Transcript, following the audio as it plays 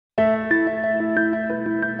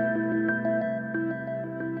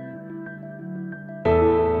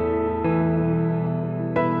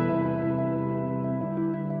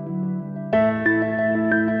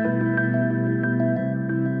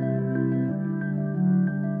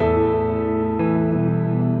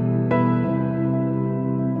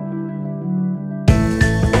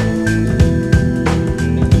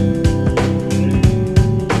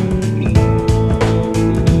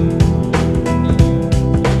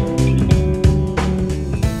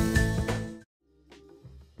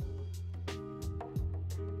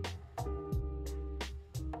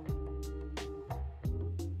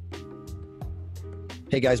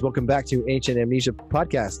Hey guys, welcome back to Ancient Amnesia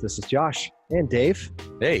Podcast. This is Josh and Dave.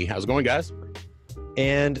 Hey, how's it going, guys?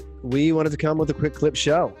 And we wanted to come with a quick clip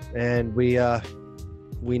show. And we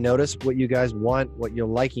noticed what you guys want, what you're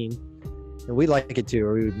liking, and we like it too,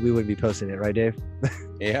 or we wouldn't be posting it, right, Dave?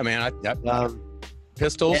 Yeah, man.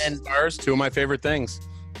 Pistols, and stars, two of my favorite things.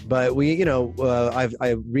 But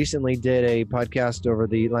I recently did a podcast over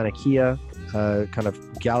the Laniakea kind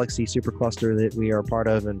of galaxy supercluster that we are a part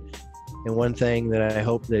of, and one thing that I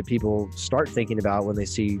hope that people start thinking about when they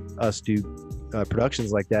see us do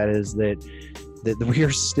productions like that is that we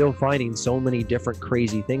are still finding so many different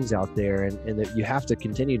crazy things out there, and that you have to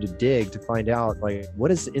continue to dig to find out, like,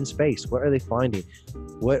 what is in space? What are they finding?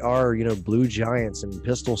 What are, blue giants and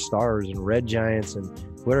pistol stars and red giants, and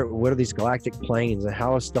what are these galactic planes, and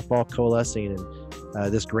how is stuff all coalescing,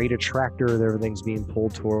 and this great attractor that everything's being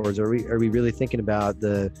pulled towards? Are we really thinking about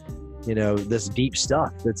this deep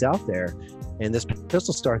stuff that's out there? And this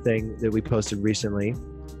pistol star thing that we posted recently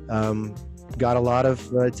got a lot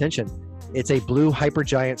of attention. It's a blue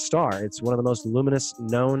hypergiant star. It's one of the most luminous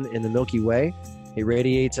known in the Milky Way. It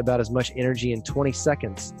radiates about as much energy in 20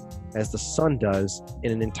 seconds as the sun does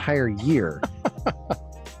in an entire year.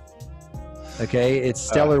 Okay, its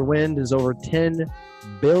stellar wind is over 10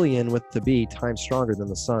 billion with the B times stronger than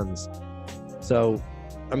the sun's. So,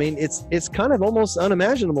 I mean, it's kind of almost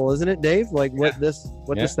unimaginable, isn't it, Dave? Like what this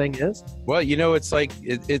thing is? Well, it's like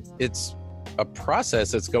it's a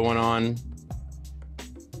process that's going on,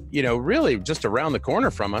 really just around the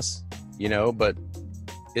corner from us, but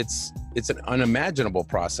it's an unimaginable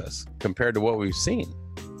process compared to what we've seen.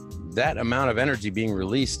 That amount of energy being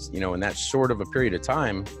released, in that short of a period of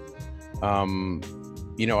time, I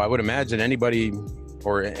would imagine anybody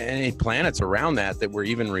or any planets around that were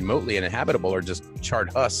even remotely inhabitable are just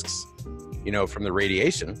charred husks, from the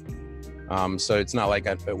radiation. So it's not like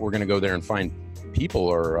we're going to go there and find people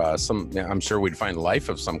or I'm sure we'd find life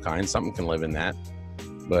of some kind. Something can live in that.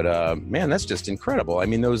 But man, that's just incredible. I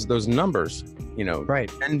mean, those numbers, right?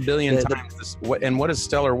 10 billion times this. What is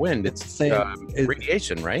stellar wind? It's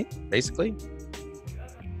radiation, right? Basically.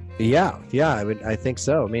 Yeah, I think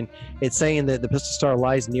so. I mean, it's saying that the Pistol Star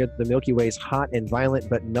lies near the Milky Way's hot and violent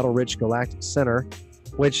but metal-rich galactic center,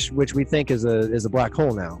 which we think is a black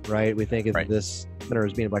hole now, right? We think of this center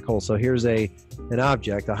as being a black hole. So here's an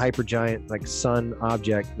object, a hypergiant like sun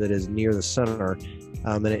object that is near the center,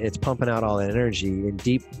 and it's pumping out all that energy, and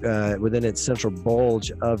deep within its central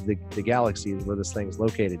bulge of the galaxy is where this thing's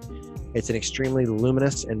located. It's an extremely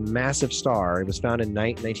luminous and massive star. It was found in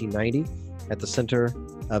 1990 at the center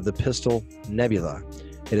of the Pistol Nebula.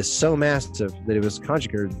 It is so massive that it was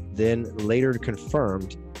conjectured, then later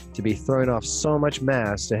confirmed, to be throwing off so much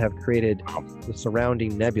mass to have created the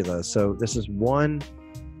surrounding nebula. So this is one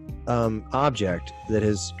object that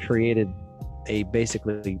has created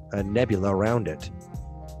basically a nebula around it.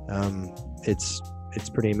 It's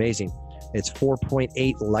pretty amazing. It's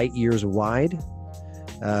 4.8 light years wide,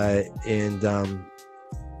 and the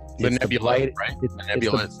nebula, right? The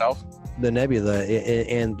nebula itself. The nebula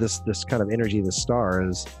and this kind of energy the star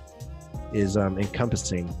is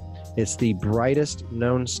encompassing. It's the brightest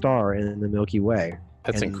known star in the Milky Way.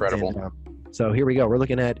 That's incredible. So here we go. We're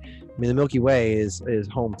looking at. The Milky Way is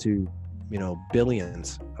home to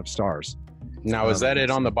billions of stars. Now, is that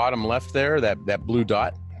it on the bottom left there? That blue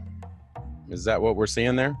dot? Is that what we're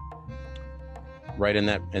seeing there? Right in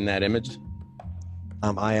that image?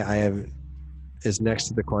 I have is next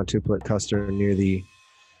to the quintuplet cluster near the.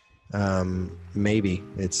 Maybe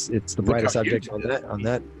it's the brightest object in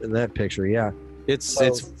that picture. Yeah, it's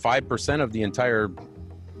 5% of the entire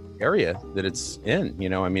area that it's in.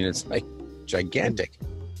 I mean, it's like gigantic.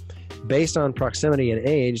 Based on proximity and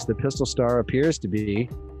age, the Pistol Star appears to be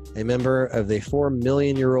a member of the 4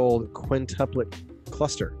 million year old quintuplet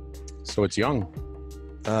cluster. So it's young.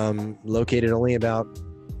 Located only about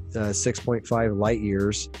 6.5 light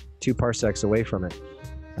years, 2 parsecs away from it.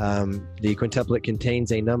 The quintuplet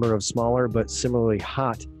contains a number of smaller but similarly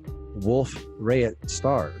hot Wolf-Rayet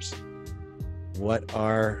stars. What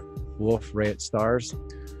are Wolf-Rayet stars?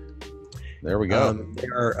 There we go. They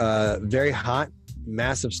are very hot,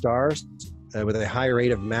 massive stars with a high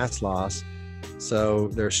rate of mass loss. So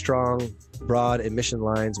they're strong, broad emission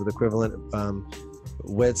lines with equivalent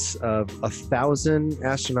widths of 1,000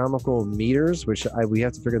 astronomical meters, which we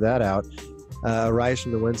have to figure that out. Arise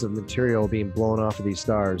from the winds of material being blown off of these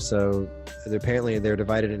stars. So apparently they're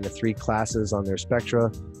divided into 3 classes on their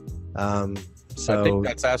spectra. So I think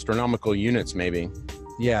that's astronomical units, maybe.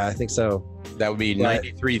 Yeah, I think so. That would be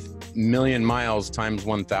 93 million miles times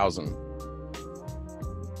 1,000.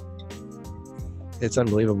 It's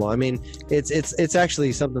unbelievable. I mean, it's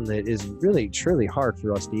actually something that is really truly hard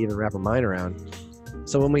for us to even wrap our mind around.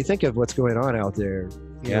 So when we think of what's going on out there,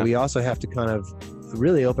 you know, we also have to kind of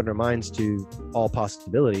really open our minds to all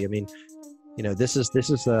possibility. I mean, you know, this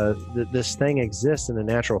thing exists in a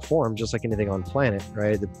natural form, just like anything on planet,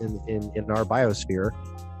 right? In our biosphere,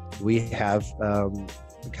 we have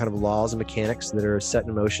kind of laws and mechanics that are set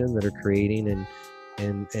in motion, that are creating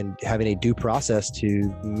and having a due process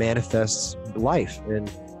to manifest life,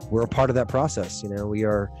 and we're a part of that process. You know, we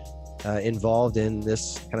are involved in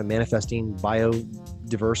this kind of manifesting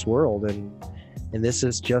biodiverse world, and this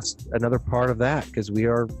is just another part of that, because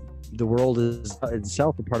the world is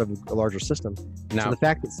itself a part of a larger system. Now, so the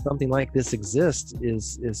fact that something like this exists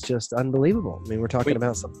is just unbelievable. I mean, we're talking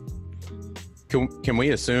about something. Can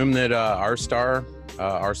we assume that our star,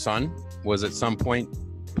 our sun, was at some point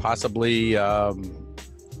possibly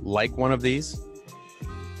like one of these?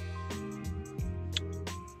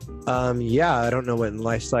 Yeah, I don't know what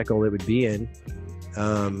life cycle it would be in.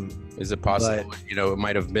 Is it possible, you know, it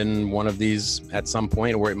might have been one of these at some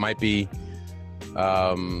point, where it might be,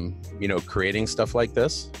 you know, creating stuff like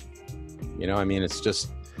this? You know, I mean, it's just,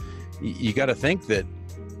 you got to think that,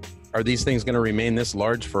 are these things going to remain this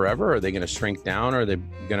large forever? Are they going to shrink down? Are they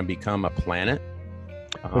going to become a planet?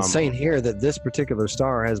 It's saying here that this particular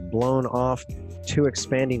star has blown off 2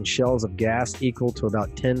 expanding shells of gas equal to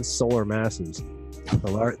about 10 solar masses.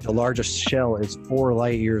 The largest shell is 4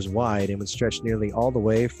 light years wide and would stretch nearly all the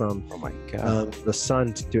way from the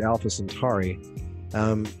sun to Alpha Centauri.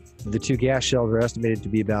 The 2 gas shells are estimated to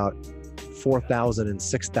be about 4,000 and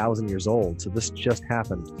 6,000 years old. So this just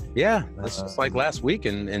happened. Yeah, that's just like last week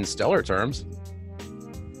in stellar terms.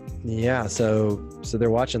 Yeah, so they're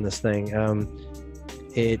watching this thing.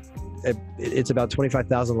 It's about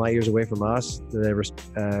 25,000 light years away from us.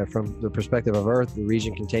 From the perspective of Earth, the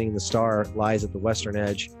region containing the star lies at the western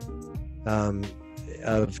edge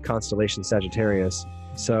of constellation Sagittarius.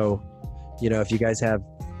 So, you know, if you guys have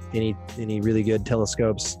any really good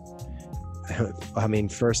telescopes, I mean,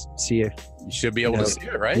 first see if you should be able to see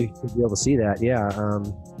it, right? You should be able to see that, yeah.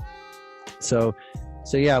 So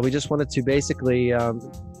yeah, we just wanted to basically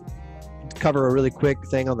cover a really quick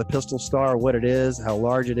thing on the Pistol Star, what it is, how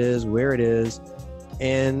large it is, where it is,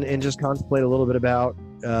 and just contemplate a little bit about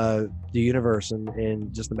the universe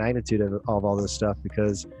and just the magnitude of all this stuff,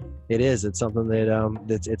 because it's something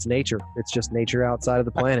that it's nature. It's just nature outside of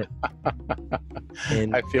the planet.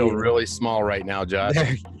 And I feel really small right now, Josh.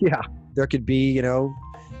 There could be,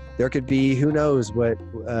 who knows what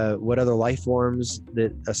other life forms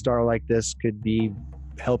that a star like this could be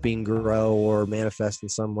helping grow or manifest in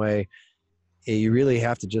some way. You really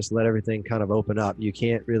have to just let everything kind of open up. You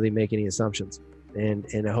can't really make any assumptions. And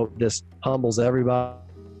I hope this humbles everybody.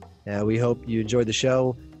 We hope you enjoyed the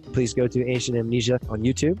show. Please go to Ancient Amnesia on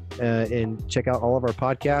YouTube and check out all of our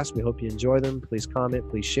podcasts. We hope you enjoy them. Please comment,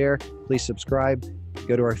 please share, please subscribe.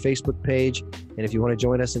 Go to our Facebook page. And if you want to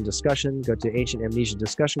join us in discussion, go to Ancient Amnesia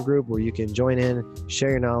Discussion Group, where you can join in,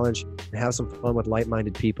 share your knowledge, and have some fun with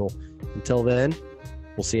like-minded people. Until then,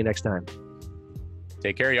 we'll see you next time.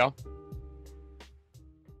 Take care, y'all.